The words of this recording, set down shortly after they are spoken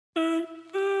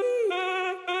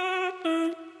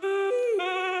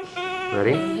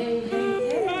Ready?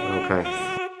 Okay.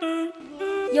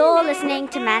 You're listening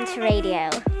to Manta Radio.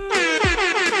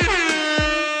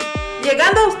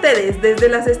 Llegando a ustedes desde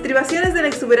las estribaciones de la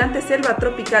exuberante selva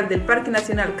tropical del Parque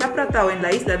Nacional Capratao en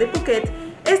la isla de Phuket,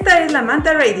 esta es la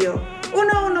Manta Radio,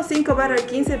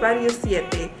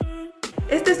 115/15/7.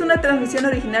 Esta es una transmisión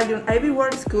original de un Ivy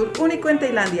World School único en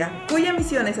Tailandia, cuya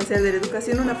misión es hacer de la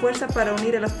educación una fuerza para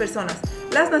unir a las personas,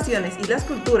 las naciones y las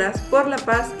culturas por la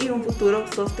paz y un futuro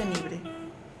sostenible.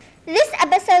 This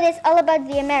episode is all about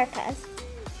the Americas.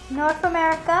 North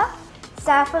America,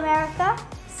 South America,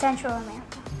 Central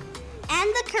America.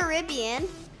 And the Caribbean.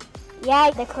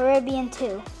 Yeah, the Caribbean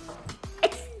too.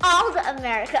 It's all the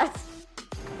Americas.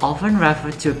 Often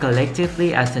referred to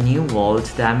collectively as the New World,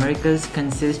 the Americas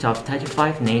consist of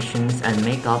 35 nations and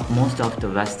make up most of the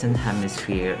Western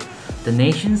Hemisphere. The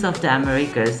nations of the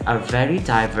Americas are very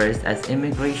diverse as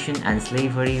immigration and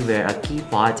slavery were a key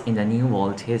part in the New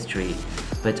World history.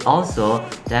 But also,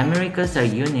 the Americas are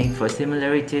unique for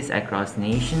similarities across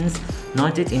nations,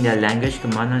 noted in their language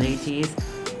commonalities.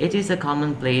 It is a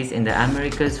commonplace in the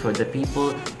Americas for the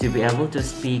people to be able to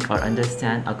speak or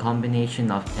understand a combination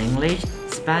of English,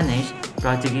 Spanish,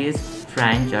 Portuguese,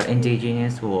 French, or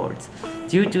indigenous words.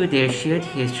 Due to their shared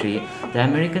history, the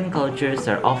American cultures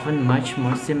are often much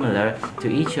more similar to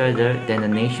each other than the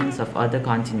nations of other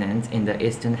continents in the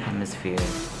Eastern Hemisphere.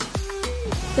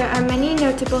 There are many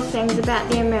notable things about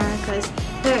the Americas.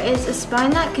 There is a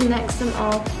spine that connects them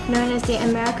all, known as the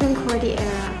American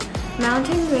Cordillera,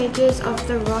 mountain ranges of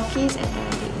the Rockies and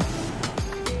Andes.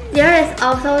 There is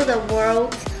also the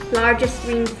world's largest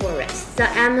rainforest, the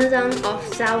Amazon of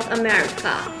South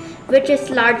America, which is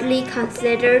largely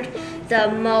considered the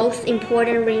most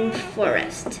important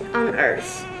rainforest on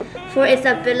Earth for its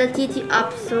ability to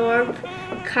absorb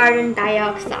carbon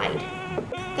dioxide.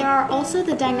 There are also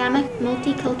the dynamic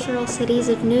multicultural cities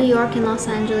of New York and Los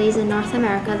Angeles in North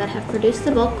America that have produced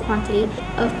the bulk quantity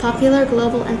of popular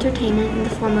global entertainment in the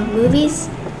form of movies,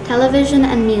 television,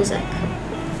 and music.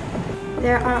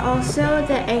 There are also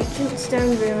the ancient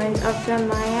stone ruins of the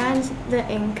Mayans, the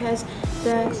Incas,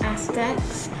 the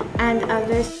Aztecs, and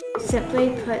others. Simply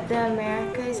put, the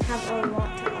Americas have a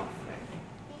lot to offer.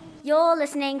 You're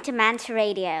listening to Manta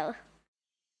Radio.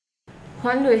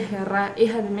 Juan Guerra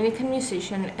is a Dominican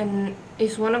musician and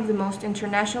is one of the most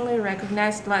internationally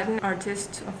recognized Latin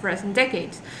artists of recent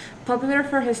decades, popular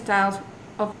for his styles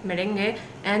of merengue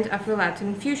and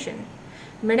Afro-Latin fusion.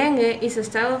 Merengue is a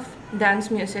style of dance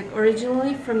music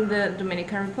originally from the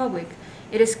Dominican Republic.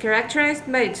 It is characterized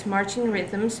by its marching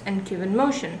rhythms and Cuban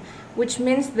motion, which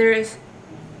means there is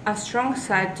a strong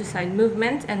side-to-side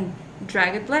movement and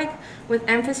dragged leg with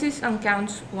emphasis on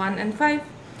counts 1 and 5.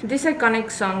 This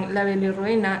iconic song, La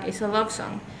Bilirruina, is a love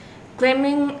song,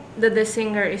 claiming that the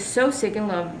singer is so sick in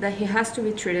love that he has to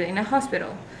be treated in a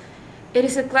hospital. It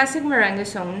is a classic merengue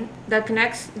song that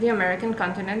connects the American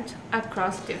continent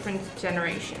across different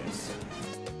generations.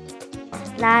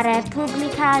 La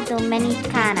República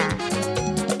Dominicana.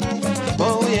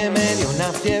 Oye, me dio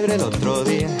una fiebre el otro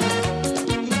día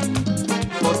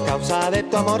por causa de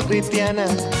tu amor, cristiana,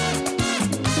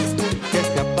 que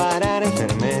fui a parar a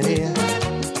enfermería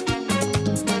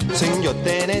sin yo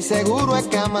tener seguro de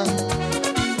cama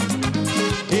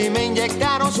y me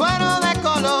inyectaron suero de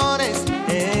colores,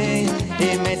 y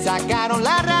me sacaron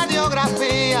la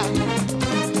radiografía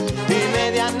y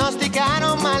me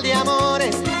diagnosticaron mal de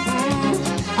amores,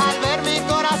 al ver mi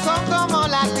corazón como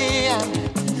latía.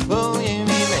 Oye,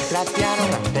 me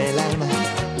trastearon ante el alma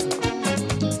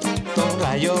con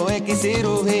rayo X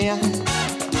cirugía,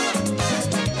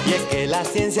 y es que la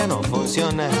ciencia no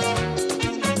funciona.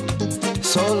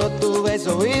 Solo tu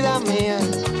beso, vida mía.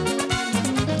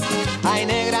 Ay,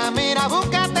 negra, mira,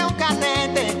 búscate un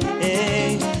catete,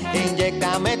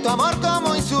 inyéctame tu amor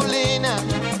como insulina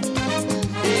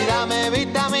y dame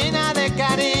vitamina de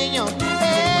cariño,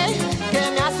 que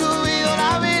me ha subido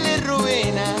la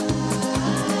bilirrubina.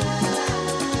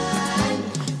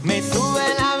 Me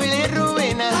sube la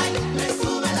bilirrubina,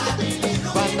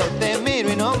 cuando te miro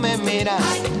y no me miras,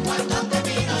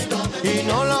 y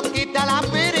no lo quita la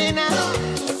aspirina.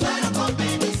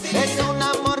 Es un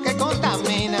amor que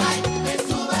contamina.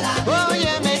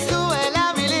 Oye, me sube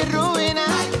la bilirrubina,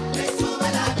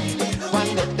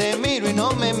 cuando te miro y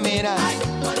no me miras,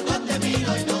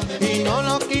 y no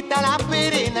lo quita la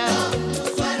aspirina.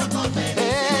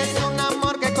 Es un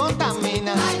amor que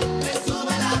contamina.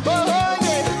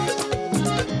 Oye.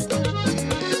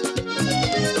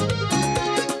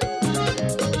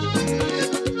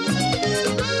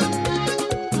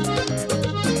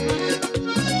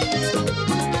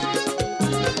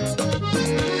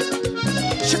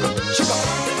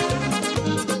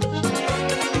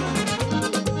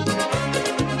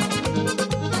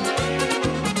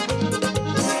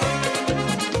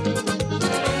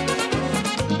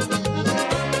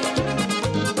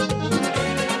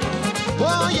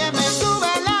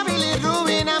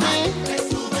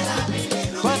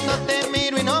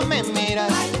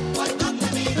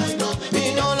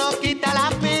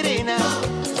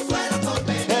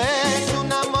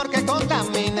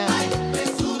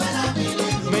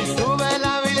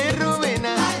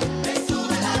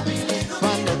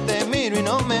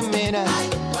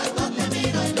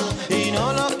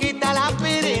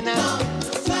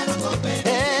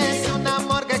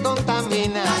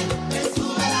 bilirrubina. Me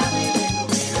sube la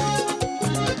bilirrubina.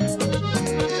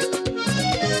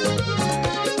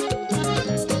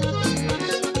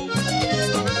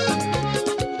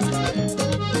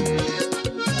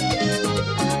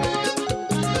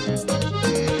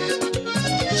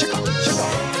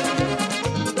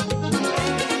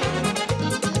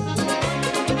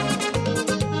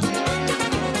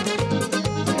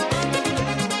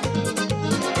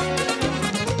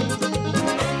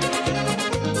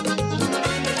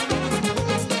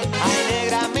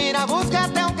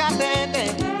 Búscate un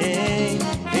catete,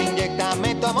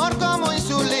 inyéctame tu amor como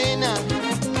insulina.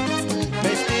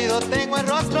 Vestido tengo el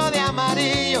rostro de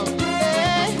amarillo,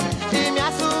 y me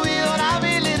ha subido la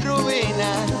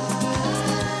bilirrubina.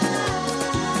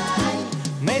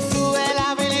 Me sube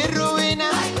la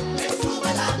bilirrubina, me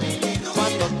sube la bilirrubina.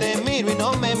 Cuando te miro y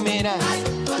no me miras,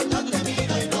 cuando te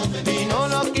miro y no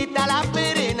lo quita la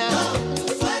aspirina.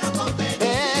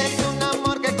 Es un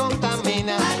amor que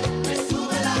contamina.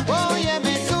 Oye,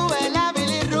 me sube la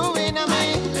bilirrubina a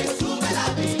mí. Me sube la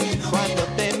bilirrubina. Cuando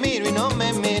te miro y no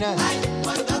me miras,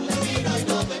 cuando te miro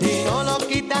y no lo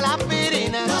quita la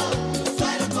aspirina.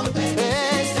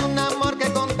 Es un amor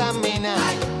que contamina.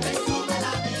 Me sube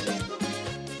la bilirrubina.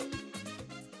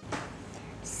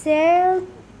 Ser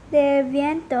de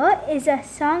Viento is a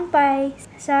song by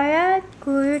Sara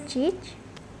Curruchich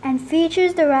and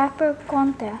features the rapper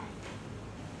Kontra.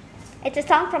 It's a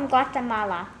song from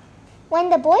Guatemala. When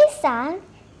the boy sang,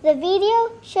 the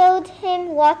video showed him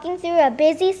walking through a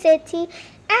busy city,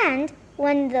 and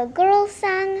when the girl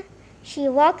sang, she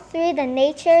walked through the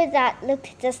nature that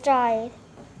looked destroyed.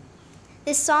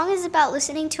 This song is about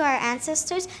listening to our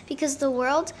ancestors because the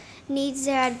world needs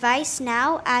their advice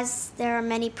now as there are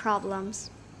many problems.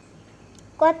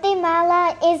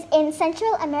 Guatemala is in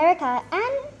Central America,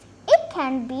 and it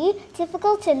can be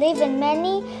difficult to live in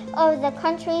many of the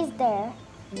countries there.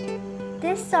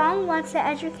 This song wants to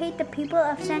educate the people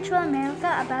of Central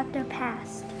America about their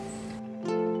past.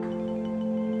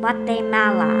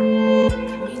 Guatemala.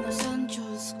 Caminos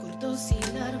anchos, cortos y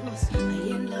largos,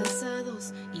 ahí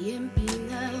enlazados y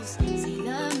empinados. Si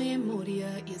la memoria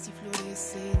y así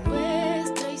florece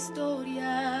nuestra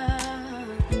historia.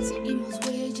 Seguimos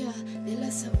huella de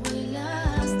las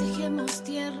abuelas, tejemos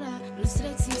tierra, nuestra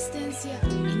existencia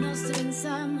y nos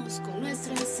trenzamos con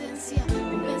nuestra esencia,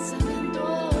 con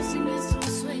pensamientos y nuestros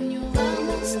sueños.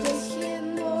 Vamos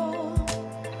tejiendo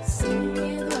sin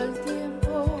miedo al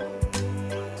tiempo.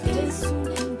 Es un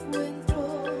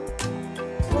encuentro,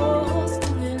 ojos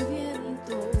con el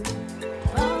viento.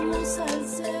 Vamos al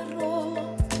cerro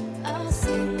a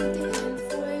sentir el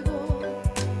fuego,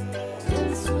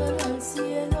 del suelo al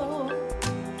cielo.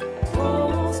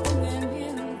 Ojos con el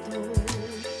viento,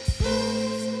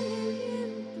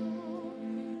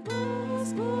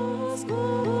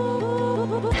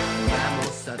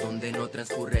 vamos a donde no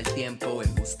transcurre el tiempo,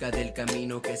 en busca del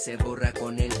camino que se borra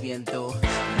con el viento.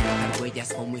 Dejar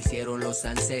huellas como hicieron los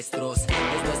ancestros.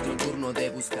 Es nuestro turno de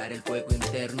buscar el fuego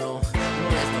interno. No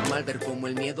es normal ver cómo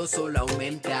el miedo solo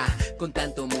aumenta. Con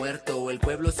tanto muerto el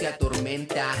pueblo se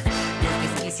atormenta. Nos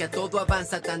desquicia, todo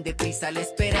avanza tan deprisa. La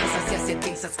esperanza se hace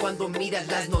trizas cuando miras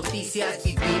las noticias.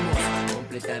 Vivimos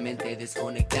completamente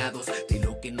desconectados de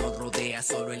lo que nos rodea.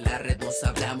 Solo en la red nos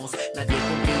hablamos. Nadie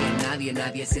confía en nadie,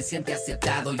 nadie se siente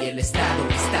aceptado. Y el Estado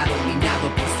está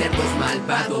dominado por cerdos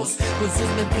malvados, con sus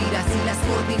mentiras y las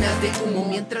cortinas de humo.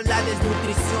 Mientras la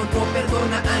desnutrición no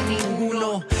perdona a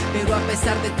ninguno. Pero a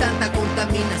pesar de tanta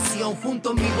contaminación,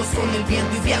 junto mi voz con el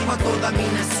viento y viajo a toda mi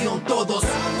nación. Todos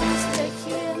vamos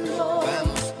tejiendo,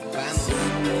 vamos,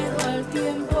 sin miedo al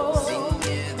tiempo. sin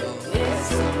miedo.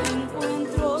 Es un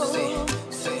encuentro,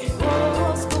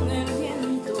 ojos con el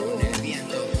viento.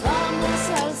 Vamos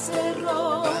al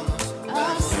cerro, a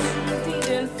sentir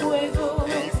el fuego,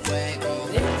 del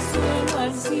suelo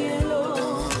al cielo.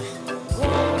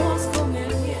 Ojos con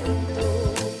el viento.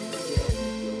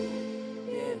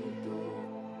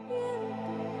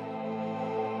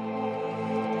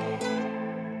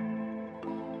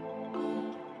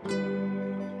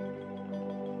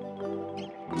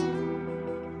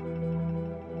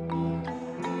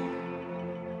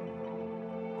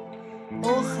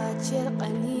 Oja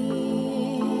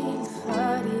cherqanil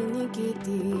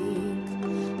harinikitik,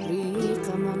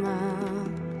 rica mamá,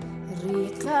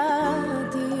 rica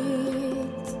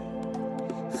dit,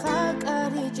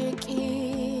 hakarijeki,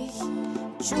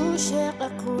 chushe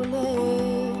qakule,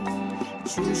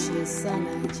 chushe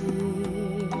sanaji,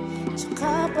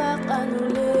 chqaba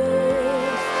qanule,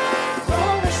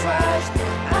 Shwash,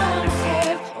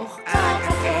 Ankel, Och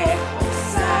Kakake, Och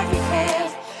Sagike,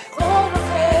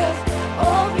 Konofe,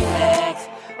 Och Bilek,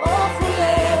 Och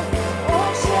Kulev,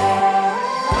 Och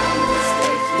Shel.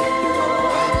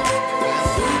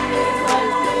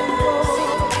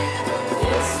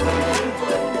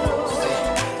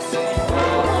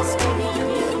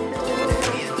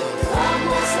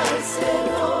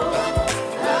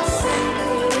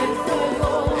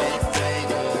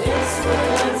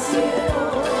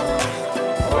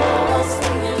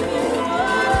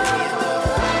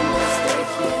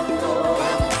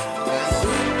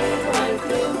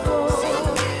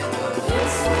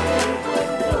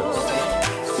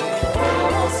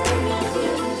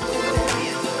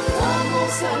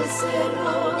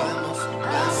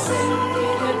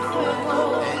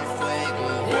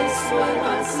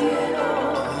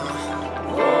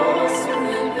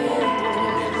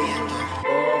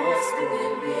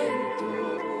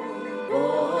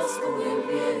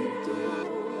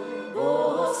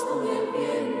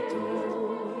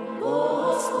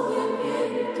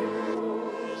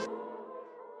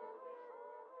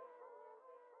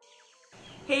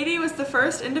 Haiti was the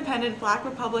first independent black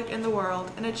republic in the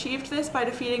world and achieved this by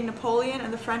defeating Napoleon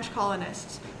and the French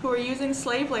colonists, who were using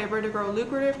slave labor to grow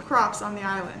lucrative crops on the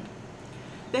island.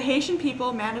 The Haitian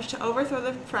people managed to overthrow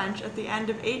the French at the end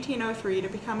of 1803 to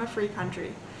become a free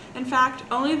country. In fact,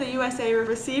 only the USA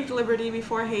received liberty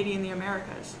before Haiti in the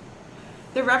Americas.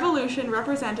 The revolution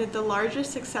represented the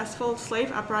largest successful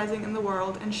slave uprising in the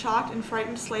world and shocked and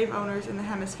frightened slave owners in the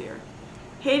hemisphere.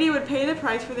 Haiti would pay the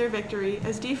price for their victory,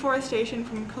 as deforestation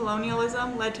from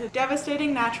colonialism led to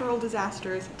devastating natural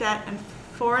disasters, debt, and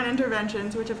foreign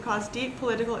interventions which have caused deep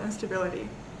political instability.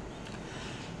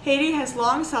 Haiti has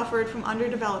long suffered from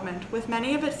underdevelopment, with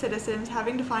many of its citizens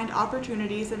having to find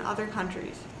opportunities in other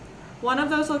countries, one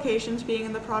of those locations being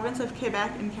in the province of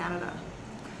Quebec in Canada.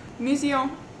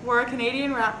 Muzion were a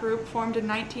Canadian rap group formed in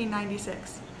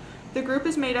 1996. The group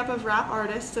is made up of rap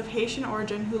artists of Haitian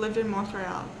origin who lived in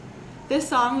Montreal. This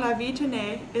song, La Vie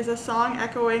Tenue, is a song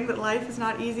echoing that life is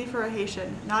not easy for a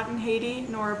Haitian, not in Haiti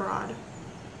nor abroad.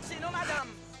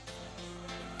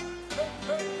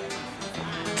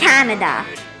 Canada.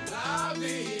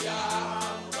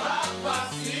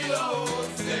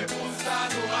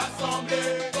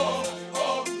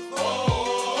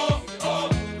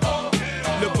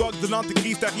 De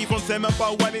l'antéchrist arrive, on ne sait même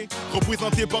pas où aller.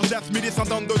 Représenté par Jasmine,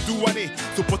 descendante de Douané.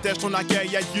 Se protège ton accueil,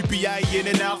 y'a du PI et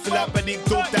l'énerve. C'est la panique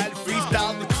totale,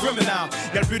 freestyle, the criminal.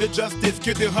 Y'a plus de justice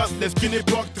que de hustlers, qu'une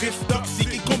époque triste,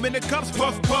 toxique. Et combien de cops,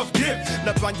 puff, puff, dip.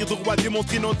 La bannière de roi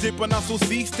démontrée non dépendance au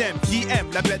système. Qui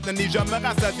aime, la bête n'en est jamais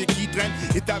rassasiée, qui traîne.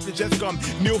 Établi gestes comme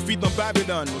néophyte dans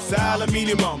Babylone. Au salaire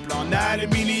minimum, plan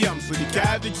aluminium. Sur les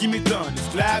caves qui m'étonnent.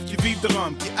 Esclaves qui vivent de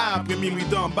rhum, qui après minuit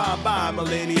dans bam bam,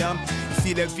 millennium.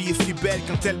 Ici la vie est si belle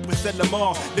quand elle précède la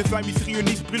mort. Les familles se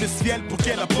réunissent, prient le ciel pour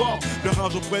qu'elle apporte leur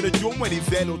ange auprès de Dieu, moins les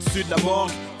ailes au-dessus de la mort.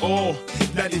 Oh,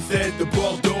 là les ailes de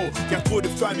Bordeaux. Car trop de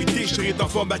familles déchirées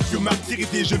d'enfants battus,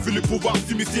 martyrisés. Je veux le pouvoir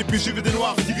s'immiscer, puis je veux des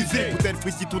noirs divisés. Peut-être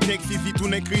précis, tout excessif, tout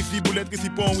incrécis. Boulette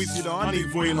récipient, oui, c'est dans un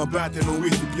niveau, il en bat, et non, oui,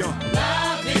 c'est bien.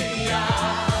 La vie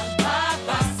pas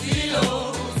facile,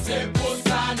 c'est pour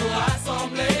ça nous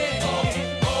rassembler.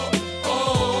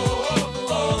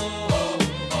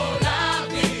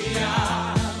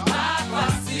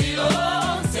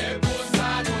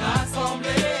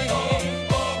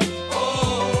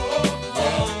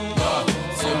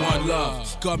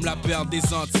 Comme la perle des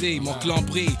Antilles, mon clan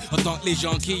brille en tant que les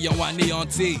gens qui ont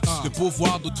anéanti le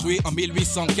pouvoir d'autrui en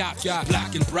 1804.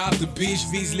 Black and proud to be, je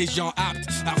vise les gens aptes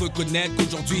à reconnaître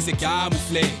qu'aujourd'hui c'est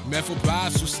camouflé. Mais faut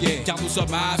pas soucier, car nous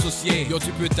sommes associés. Yo,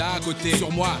 tu peux t'accoter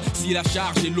sur moi si la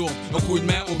charge est lourde. Un coup de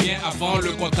main ou bien avant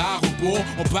le compte à rebours.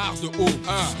 On part de haut.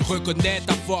 1. Reconnais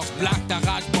ta force. Black, ta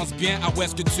rage, pense bien à où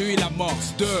est-ce que tu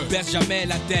l'amorces. 2. Baisse jamais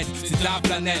la tête, c'est ta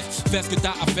planète. Fais ce que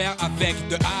t'as à faire avec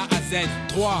de A à Z.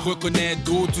 3. Reconnais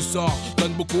d'où tu sors,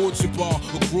 donne beaucoup de support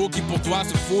au crew qui pour toi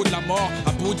se fout de la mort.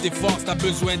 À bout de tes forces, t'as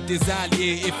besoin de tes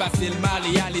alliés. Effacer le mal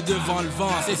et aller devant le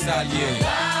vent, c'est ça lié.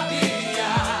 La vie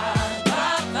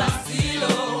pas facile,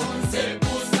 c'est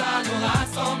pour ça nous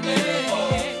rassembler.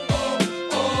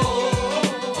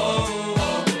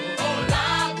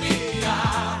 La vie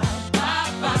pas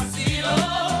facile,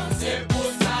 c'est pour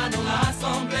ça nous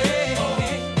rassembler.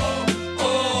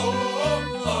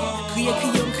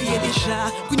 Crier déjà.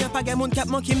 Pas de monde qui a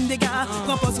manqué me dégâts.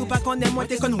 Propose ou pas qu'on aime, moi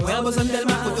t'es qu'on ouais, besoin de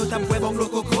ma photo, t'as poué bon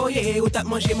coco, ou t'as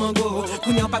mangé mango.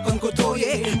 Qu'on n'y a pas qu'on coto,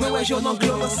 moi ouais, j'en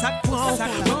anglo, sac point.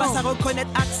 Moi pas à reconnaître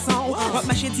accent. Moi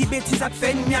mâcher 10 bêtises, à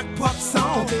fait une miaque pop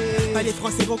sang. Pas les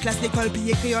français gros classe l'école,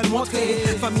 puis créole montré.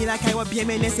 Famille la caille, bien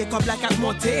mené, c'est comme la carte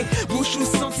montée. Bouche ou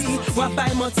senti, moi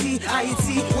pas menti.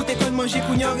 Haïti, où t'es qu'on manger,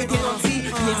 qu'on y aurait été nanti.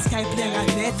 Les sky plein à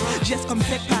net, geste comme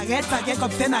fait paraître, pas gain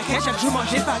comme fait maquette. Chaque jour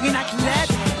manger farine à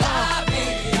clette.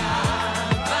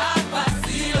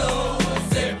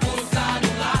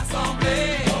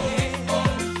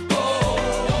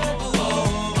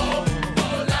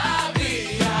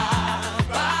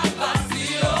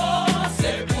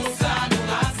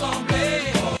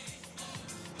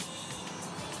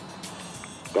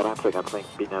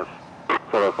 P9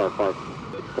 755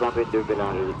 32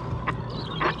 Bélanger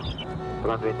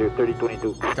 32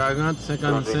 3022 40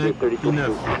 57 P9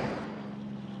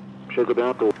 Chez le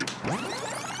bientôt.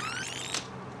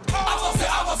 Avancez,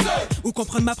 avancez. Ou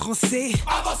comprendre ma français.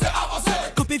 Avancez, avancez.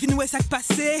 Campé vine ouais sac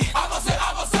passé. Avancez,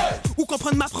 avancez. Ou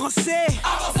comprendre ma français.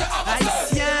 Avancez, avancez.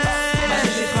 Haïtien.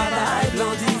 J'ai travail,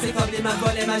 blondine, c'est comme les ma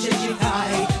volé, ma j'ai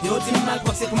caille. Yo, dis ma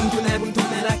prof, c'est pour me tourner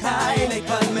la caille.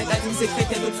 L'école, mais la team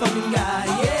secrète, d'autres femmes, une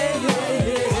gaille.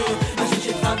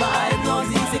 J'ai travail,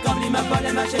 blondine, c'est comme les ma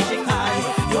volé, ma j'ai caille.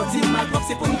 Yo, dis ma prof,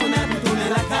 c'est pour me tourner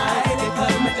la caille.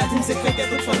 L'école, mais la team secrète,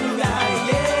 d'autres femmes, une gaille.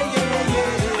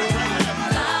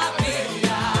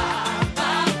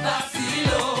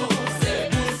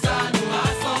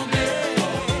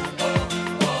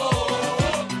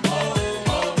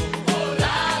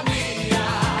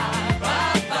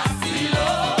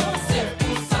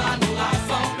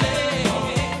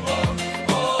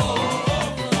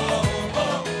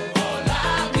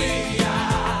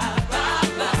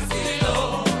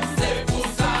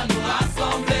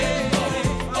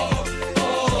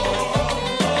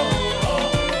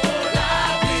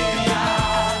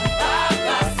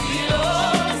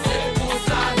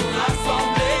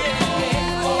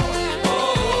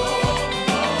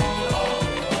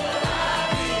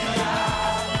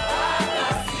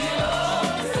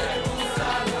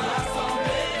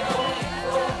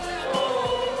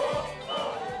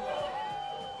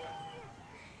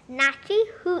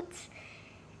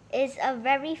 is a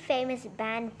very famous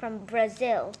band from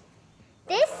Brazil.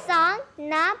 This song,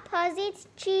 Na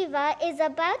Positiva, is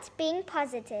about being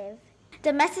positive.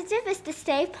 The message is to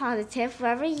stay positive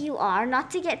wherever you are,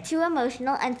 not to get too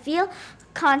emotional, and feel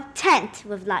content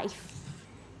with life.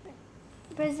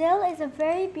 Brazil is a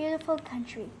very beautiful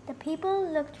country. The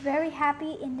people looked very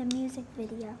happy in the music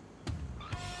video.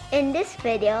 In this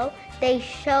video, they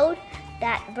showed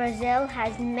that Brazil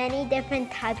has many different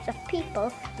types of people,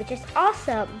 which is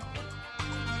awesome.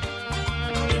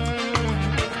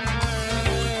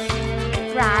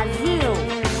 Brasil.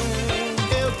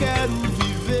 Eu quero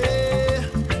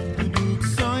viver tudo que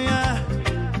sonhar,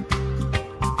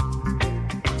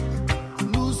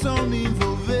 no som me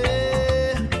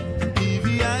envolver e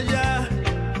viajar,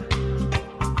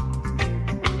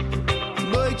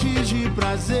 noites de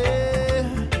prazer,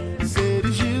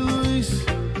 seres de luz,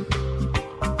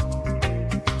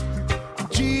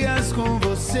 dias com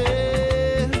você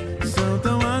são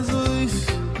tão azuis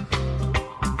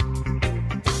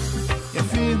e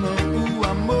afirmam o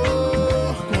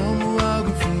amor como algo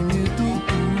infinito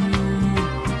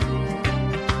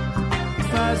e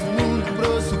faz o mundo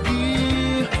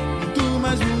prosseguir muito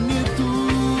mais bonito.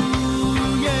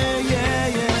 Yeah, yeah,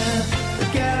 yeah. Eu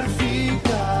quero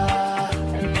ficar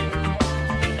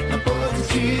na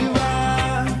positiva.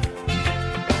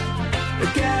 Eu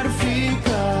quero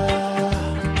ficar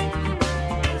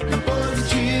na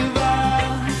positiva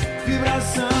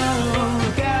vibração.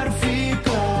 Eu quero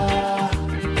ficar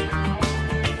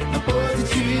na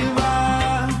positiva.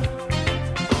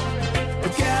 Eu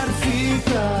quero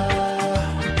ficar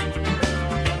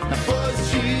na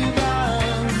positiva.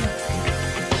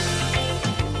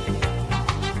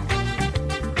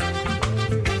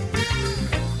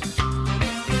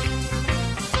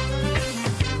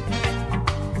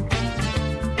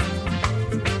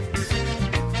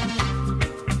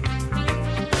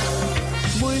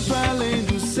 Muito além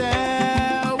do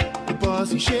céu, eu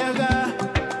posso enxergar.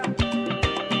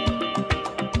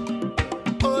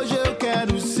 Hoje eu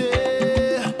quero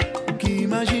ser o que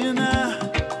imaginar.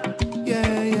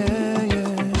 Yeah, yeah, yeah.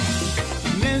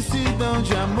 Imensidão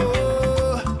de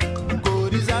amor,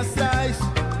 cores astrais.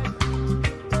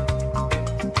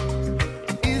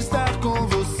 Estar com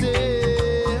você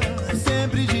é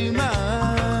sempre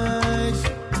demais.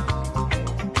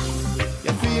 E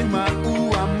afirma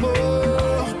o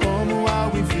amor como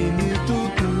algo infinito.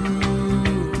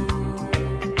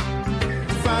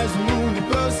 Faz o mundo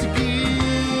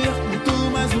prosseguir muito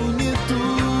mais bonito.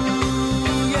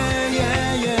 Yeah,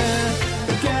 yeah, yeah.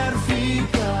 Eu quero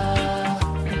ficar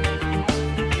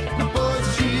na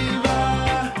positiva.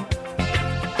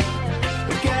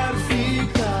 Eu quero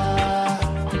ficar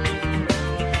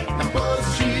na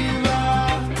positiva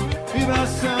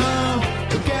vibração.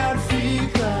 Eu quero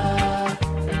ficar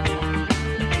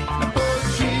na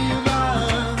positiva.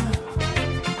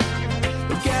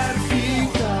 Eu quero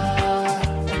ficar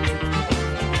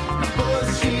na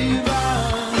positiva.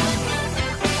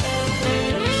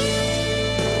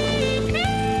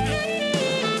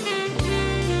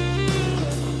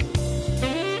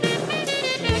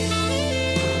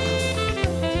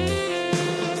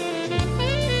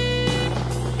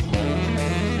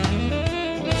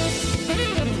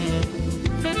 Eu quero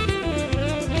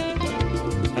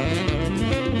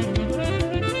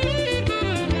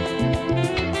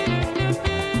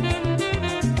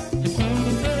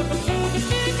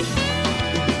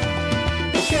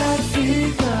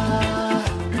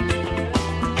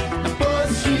ficar na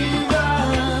positiva.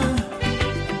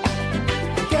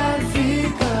 Eu quero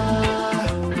ficar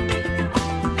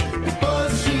na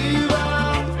positiva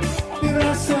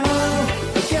vibração.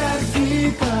 Eu quero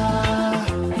ficar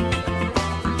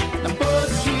na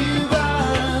positiva.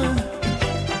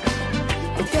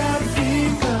 Eu quero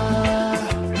ficar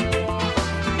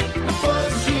na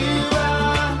positiva.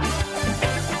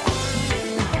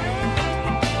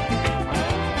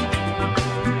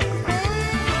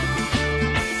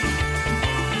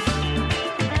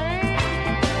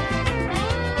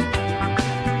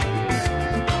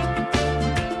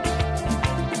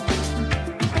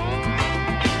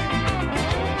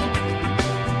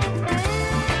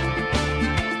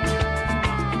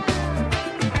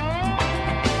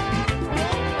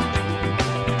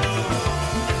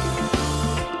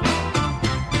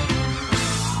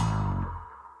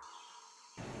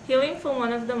 Hailing from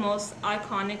one of the most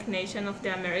iconic nations of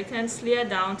the Americans, Lila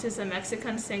Downs is a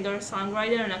Mexican singer,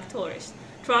 songwriter, and actress.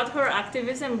 Throughout her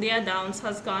activism, Lila Downs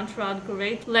has gone throughout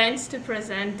great lengths to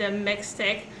present the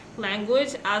Mixtec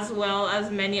language as well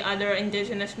as many other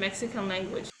indigenous Mexican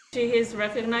languages. She is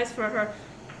recognized for her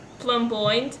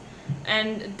flamboyant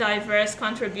and diverse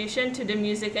contribution to the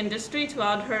music industry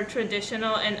throughout her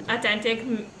traditional and authentic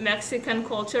Mexican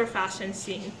culture fashion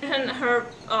scene. And her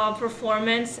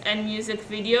performance and music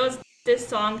videos, this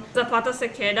song, Zapata Se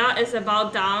Queda, is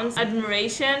about Downs'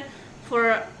 admiration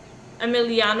for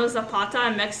Emiliano Zapata,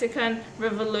 a Mexican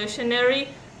revolutionary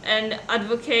and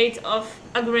advocate of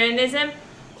agrarianism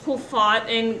who fought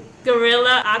in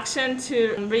guerrilla action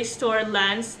to restore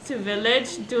lands to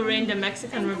village during the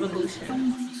Mexican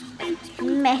Revolution.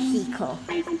 México.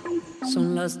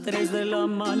 Son las 3 de la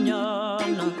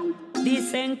mañana,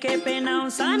 dicen que pena un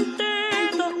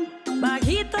santeto,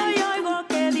 bajito y oigo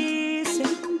que dice: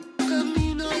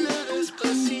 camínale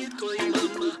despacito, ay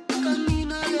mamá,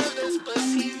 camínale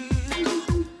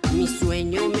despacito. Mi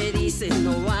sueño me dice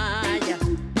no vaya,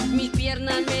 mis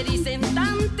piernas me dicen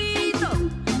tantito,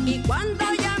 y cuando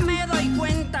ya me doy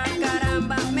cuenta,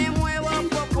 caramba, me muevo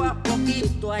poco a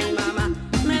poquito, ay mamá,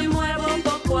 me muevo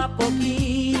poco a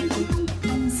poquito.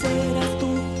 Serás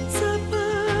tú,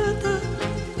 Zapata,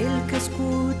 el que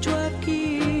escucho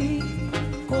aquí,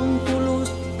 con tu luz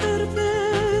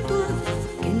perpetua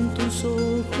que en tus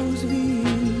ojos vi.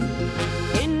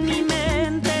 En mi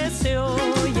mente se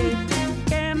oye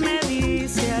que me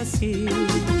dice así.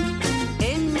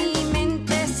 En mi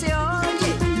mente se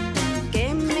oye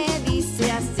que me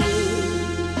dice así.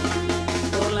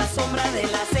 Por la sombra de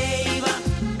la ceiba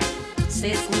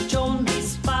se escuchó un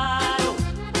disparo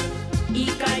y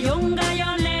cayó un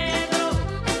gallo negro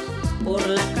por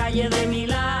la calle de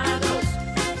Milagros.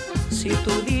 Si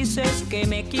tú dices que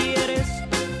me quieres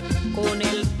con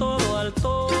el todo al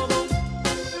todo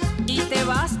y te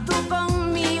vas tú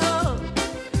conmigo,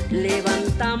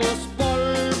 levantamos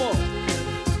polvo.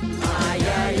 Ay,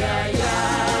 ay, ay,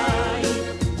 ay,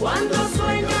 cuando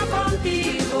sueño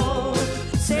contigo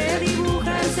se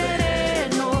dibuja el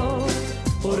sereno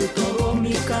por todo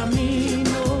mi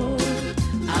camino.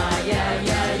 Ay, ay,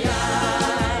 ay,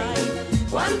 ay,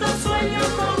 cuando sueño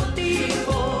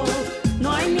contigo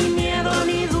no hay ni miedo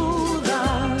ni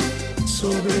duda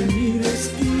sobre mi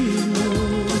destino.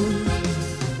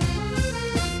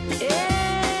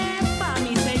 ¡Epa,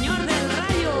 mi señor del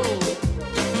rayo!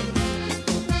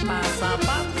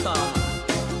 Pasapata.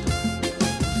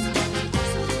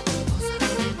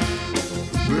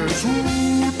 Del sur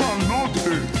al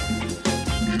norte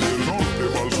y del norte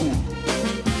al sur.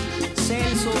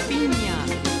 Celso Piña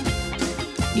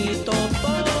y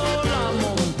Totó la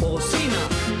Momposina.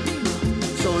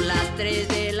 Son las 3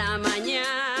 de la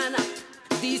mañana,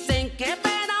 dicen que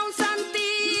peda un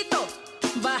santito,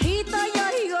 bajito yo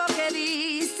oigo que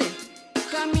dice: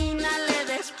 camínale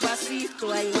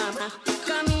despacito, ay mamá,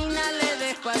 camínale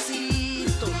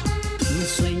despacito. Mi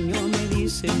sueño me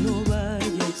dice no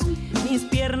vayas, mis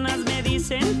piernas me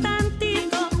dicen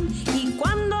tantito, y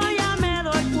cuando ya me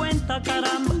doy cuenta,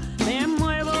 caramba, me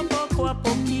muevo poco a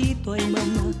poquito, ay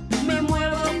mamá, me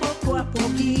muevo poco a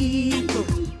poquito.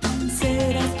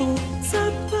 Serás tú,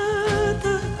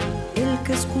 Zapata, el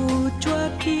que escucho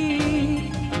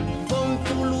aquí, con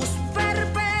tu luz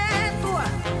perpetua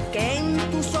que en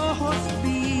tus ojos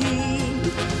vi.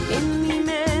 En mi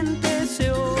mente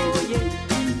se oye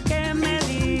que me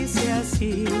dice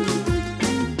así.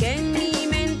 Que en mi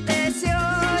mente se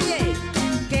oye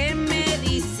que me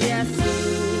dice así.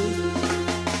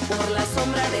 Por la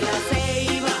sombra de la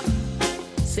ceiba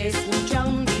se escucha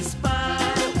un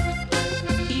disparo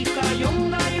y cayó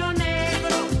un gallo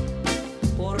negro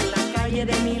por la calle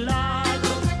de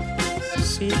Milagros.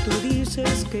 Si tú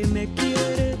dices que me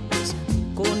quieres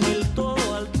con el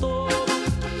todo al todo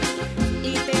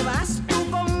y te vas tú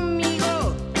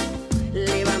conmigo,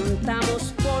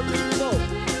 levantamos polvo.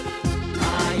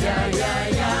 Ay, ay,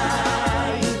 ay,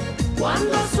 ay,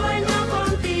 cuando sueño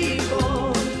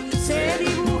contigo se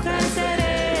dibuja el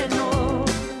sereno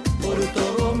por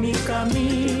todo mi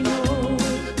camino.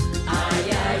 Ay,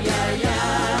 ay, ay,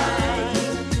 ay,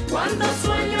 cuando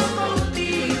sueño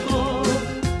contigo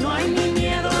no hay ni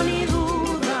miedo ni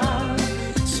duda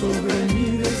sobre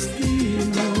mi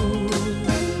destino.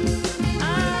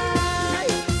 Ay,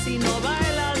 si no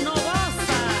bailas no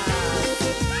gozas,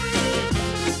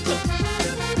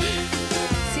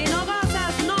 si no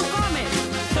gozas no comes.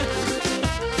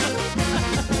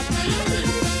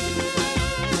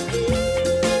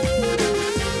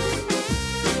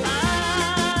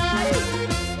 Ay,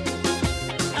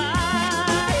 ay.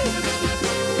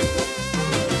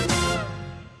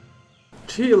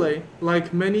 Chile,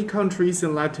 like many countries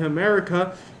in Latin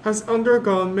America, has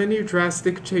undergone many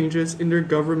drastic changes in their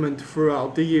government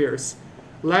throughout the years.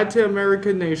 Latin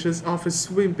American nations often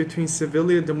swing between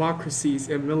civilian democracies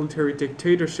and military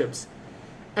dictatorships.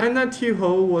 Ana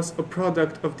Tijoux was a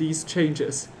product of these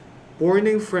changes. Born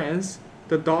in France,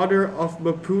 the daughter of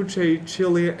Mapuche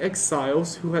Chilean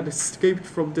exiles who had escaped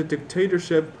from the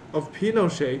dictatorship of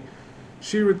Pinochet,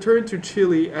 she returned to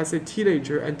Chile as a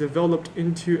teenager and developed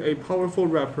into a powerful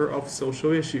rapper of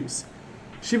social issues.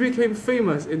 She became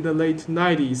famous in the late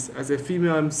 90s as a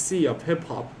female MC of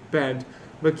hip-hop band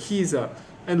Makiza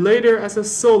and later as a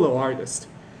solo artist.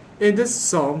 In this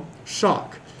song,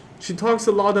 Shock, she talks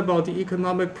a lot about the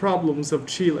economic problems of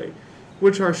Chile,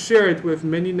 which are shared with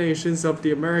many nations of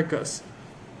the Americas.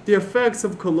 The effects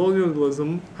of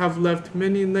colonialism have left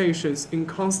many nations in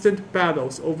constant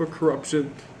battles over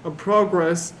corruption and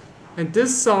progress, and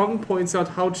this song points out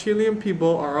how Chilean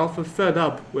people are often fed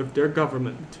up with their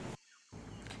government.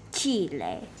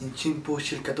 Chile.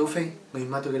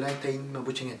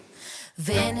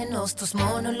 Venenos tus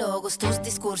monólogos, tus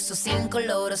discursos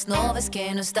incoloros. No ves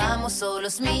que no estamos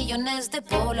solos, millones de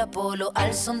polo a polo.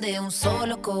 Al son de un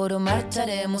solo coro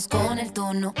marcharemos con el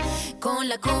tono, con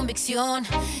la convicción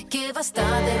que basta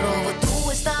de robo.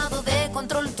 Tu estado de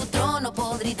control, tu trono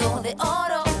podrido de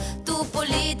oro, tu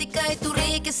política y tu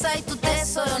riqueza y tu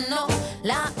tesoro. No,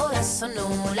 la hora sonó,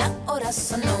 la hora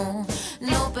sonó.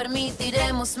 No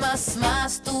permitiremos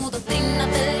más tu doctrina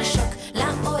del shock. La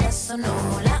hora sonó,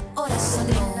 la hora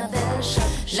sonó,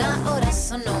 la hora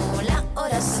sonó, la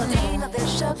hora sonó del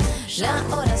shock. La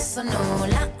hora sonó,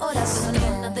 la hora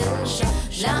sonó del shock.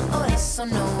 La hora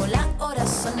sonó, la hora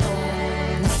sonó.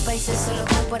 No hay países, solo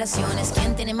corporaciones.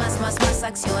 ¿Quién tiene más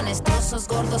acciones? Trozos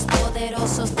gordos,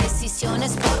 poderosos,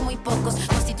 decisiones por muy pocos.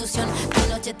 Constitución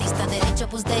pinochetista, derecho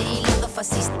pues de hilo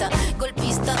fascista,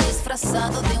 golpista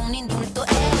disfrazado de un indulto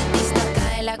elitista.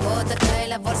 Cae la gota, cae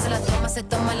la bolsa, la toma, se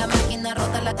toma la máquina,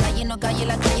 rota la calle, no calle,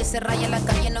 la calle se raya, la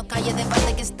calle no calle,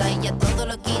 debate que está y ya todo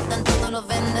lo quitan, todo lo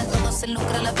venden, todo se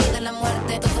lucra, la vida, la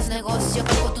muerte, todo es negocio,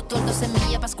 bajo tu toldo,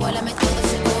 semilla, pascuala, me todo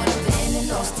seguro.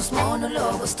 Venenos tus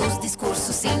monólogos, tus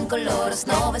discursos incoloros.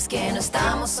 No ves que no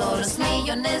estamos solos,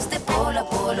 millones de polo a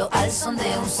polo. Al son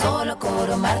de un solo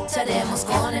coro marcharemos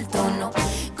con el tono,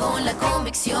 con la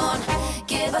convicción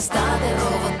que basta de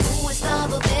robo. Tu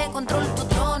estado de control, tu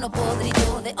trono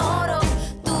podrido de oro,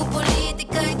 tu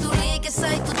política y tu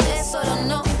riqueza y tu tesoro.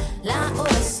 No, la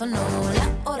hora sonó,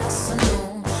 la hora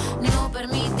sonó. No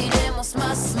permitiremos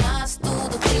más tu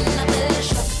doctrina del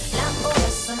shock. La hora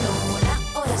sonó,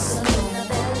 la hora sonó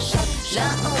del shock. La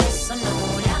hora sonó,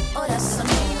 la hora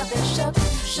sonó del shock.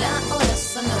 La hora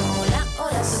sonó, la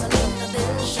hora sonó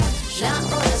del shock. La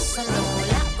hora sonó,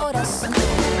 la hora sonó.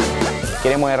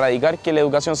 Queremos erradicar que la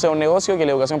educación sea un negocio, que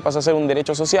la educación pase a ser un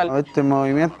derecho social. Este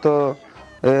movimiento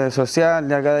social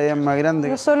ya cada día es más grande.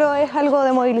 No solo es algo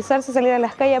de movilizarse, salir a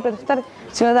las calles a protestar,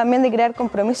 sino también de crear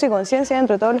compromiso y conciencia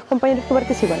entre todos los compañeros que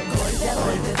participan. Golpe a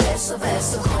golpe, verso a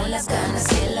verso, con las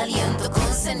ganas y el aliento,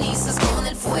 con cenizas, con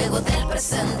el fuego del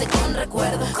presente, con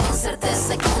recuerdo, con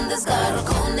certeza y con desgarro,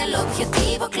 con el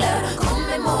objetivo claro, con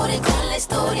memoria y con la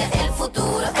historia, el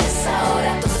futuro es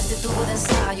ahora. Todo este tubo de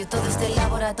ensayo, todo este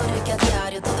laboratorio que a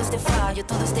diario, todo este fallo,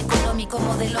 todo este económico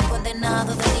modelo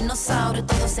condenado de dinosaurio,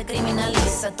 todo se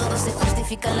criminaliza, todo se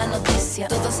justifica en la noticia,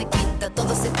 todo se quita,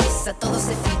 todo se pisa, todo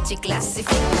se ficha y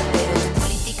clasifica. Pero tu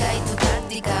política y tu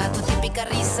táctica, tu típica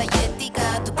risa y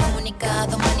ética, tu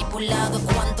comunicado manipulado,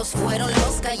 ¿cuántos fueron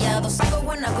los callados? Pago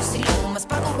guanacos y lumas,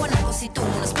 pago guanacos y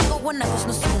tunas, pago guanacos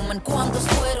nos suman, ¿cuántos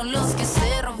fueron los que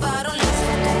se robaron las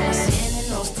fortunas?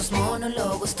 Venenos tus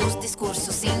monólogos, tus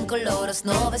discursos incoloros.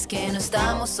 No ves que no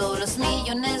estamos solos,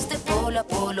 millones de polo a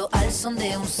polo. Al son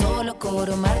de un solo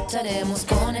coro marcharemos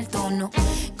con el tono,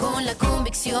 con la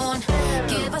convicción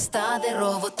que basta de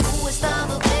robo. Tu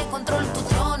estado de control, tu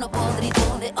trono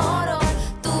podrido de oro,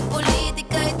 tu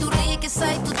política y tu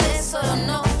riqueza y tu tesoro.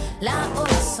 No, la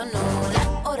hora sonó,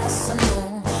 la hora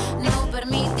sonó. No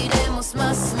permitiremos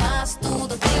más tu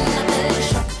doctrina del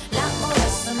shock. La hora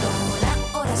sonó,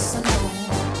 la hora sonó.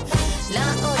 La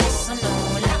hora sonó,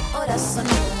 la hora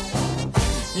sonó.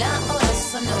 La hora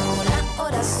sonó, la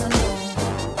hora sonó.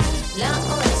 La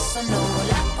hora sonó,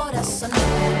 la hora sonó.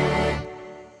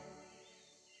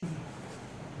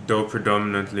 Though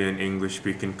predominantly an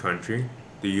English-speaking country,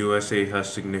 the USA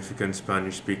has significant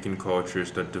Spanish-speaking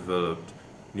cultures that developed.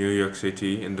 New York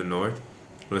City in the north,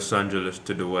 Los Angeles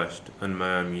to the west, and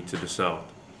Miami to the south.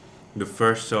 The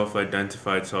first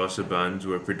self-identified salsa bands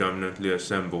were predominantly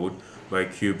assembled by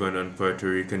Cuban and Puerto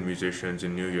Rican musicians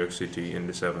in New York City in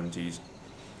the 70s.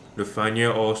 The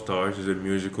Fania All-stars is a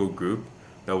musical group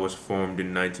that was formed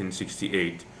in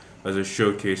 1968 as a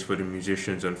showcase for the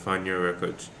musicians on Fania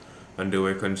Records, and they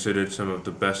were considered some of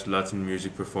the best Latin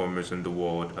music performers in the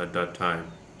world at that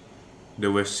time. They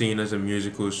were seen as a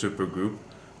musical supergroup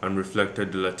and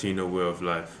reflected the Latino way of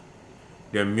life.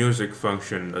 Their music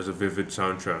functioned as a vivid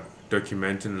soundtrack,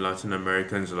 documenting Latin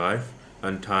Americans' life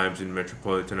and times in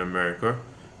metropolitan America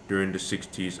during the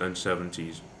 60s and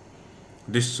 70s.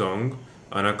 This song,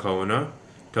 Anacaona,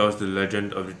 tells the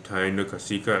legend of the Taino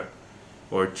Cacique,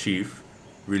 or chief,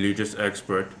 religious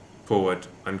expert, poet,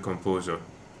 and composer.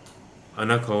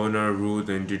 Anacaona ruled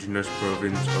the indigenous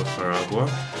province of Aragua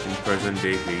in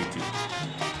present-day Haiti.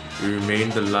 It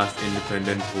remained the last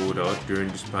independent holdout during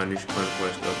the Spanish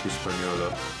conquest of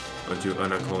Hispaniola until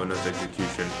Anacaona's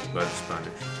execution by the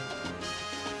Spanish.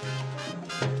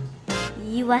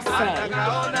 USA.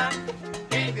 Anacaona,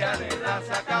 india de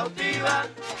raza cautiva.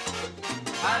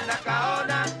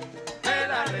 Anacaona, de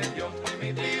la región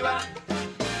primitiva.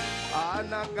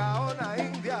 Anacaona,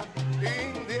 india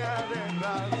de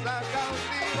raza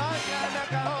cautiva.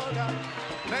 Anacaona,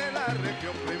 de la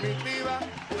región primitiva.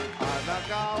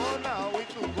 Anacaona, oí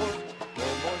tu voz,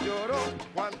 como lloró,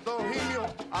 cuánto gimió.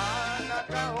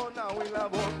 Anacaona, oí la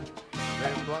voz de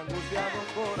tu angustiado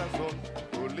corazón.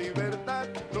 Tu libertad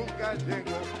nunca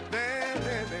llegó.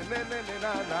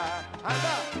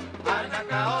 Anda.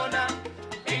 Anacaona,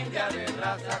 india de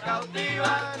raza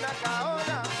cautiva.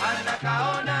 Anacaona,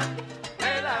 Anacaona,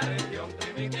 de la región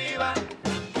primitiva.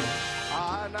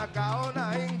 Anacaona,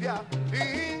 india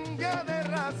de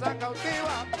raza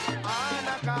cautiva.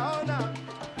 Anacaona,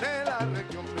 de la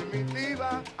región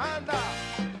primitiva. Anda.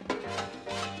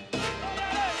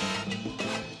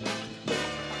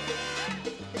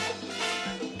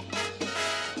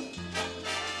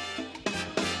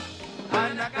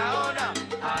 Anacaona,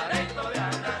 aresto de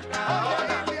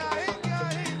Anacaona.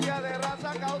 India de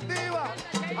raza cautiva.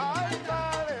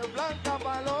 Alta de blanca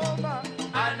paloma.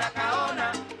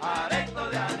 Anacaona, aresto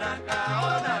de Anacaona.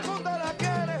 Todo el mundo la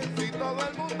quiere, si todo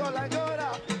el mundo la llora.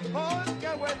 Porque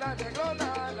buena negrona,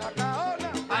 Anacaona.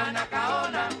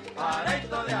 Anacaona,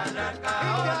 aresto de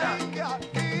Anacaona.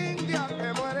 India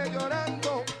que muere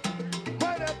llorando.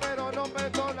 Muere pero no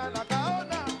perdona,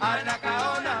 Anacaona.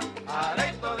 Anacaona,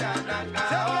 aresto de Anacaona.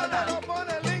 Se lo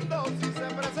pone lindo si se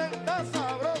presenta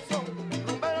sabroso.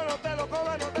 Rumbero no te lo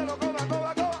coma, no te lo coma,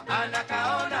 coba.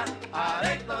 Anacaona,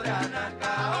 aresto de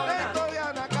Anacaona. Aresto de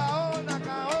Anacaona,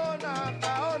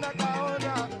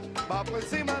 Caona. Va por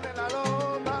encima de la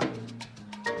loma.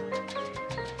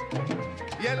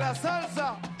 Y en la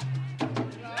salsa.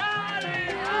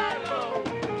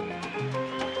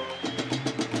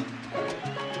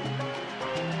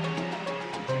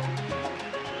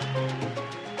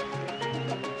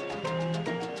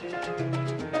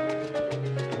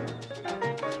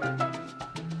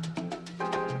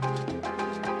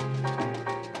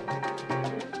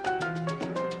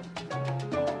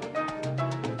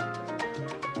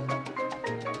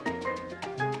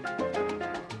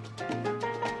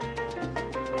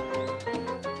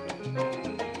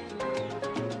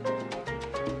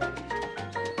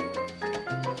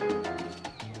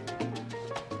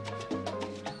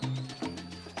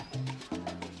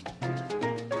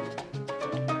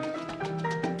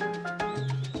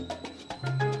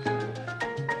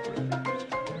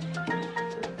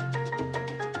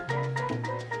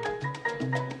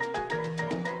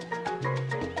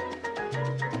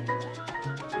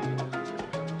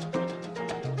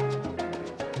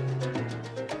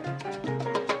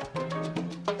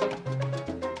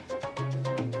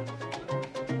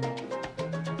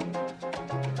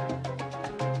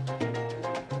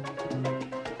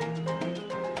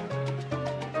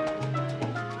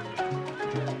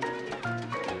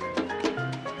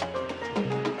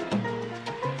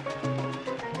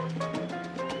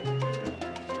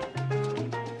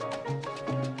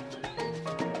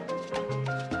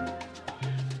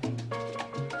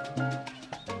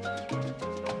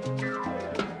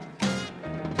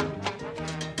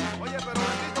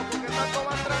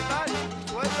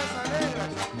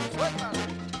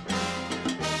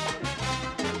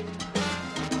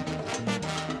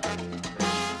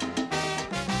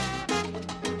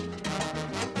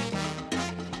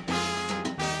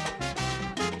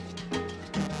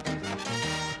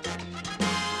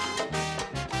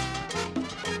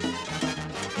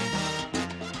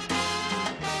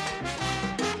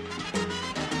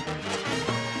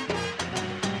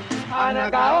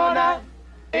 Anacaona,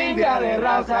 india de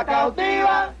raza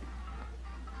cautiva.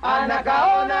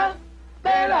 Anacaona,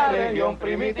 de la región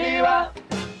primitiva.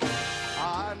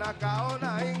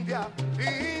 Anacaona, india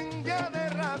de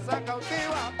raza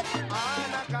cautiva.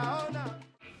 Anacaona.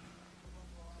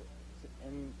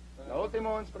 La última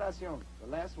inspiración, the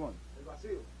last one. El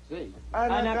vacío. Sí.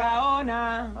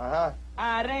 Anacaona, Ajá.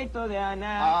 aresto de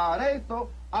Ana. Aresto,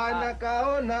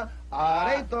 Anacaona,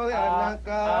 aresto de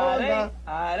Anacaona.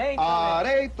 Areito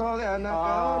Areito de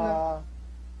Anacaona.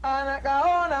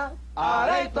 Anacaona,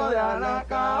 areito de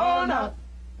Anacaona.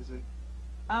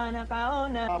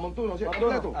 Anacaona. Montuno, ¿sí?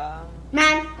 Completo.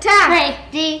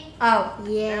 Ready. Oh.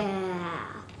 Yeah.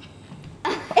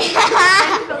 Thank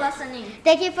you for listening.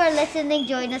 Thank you for listening.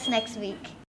 Join us next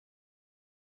week.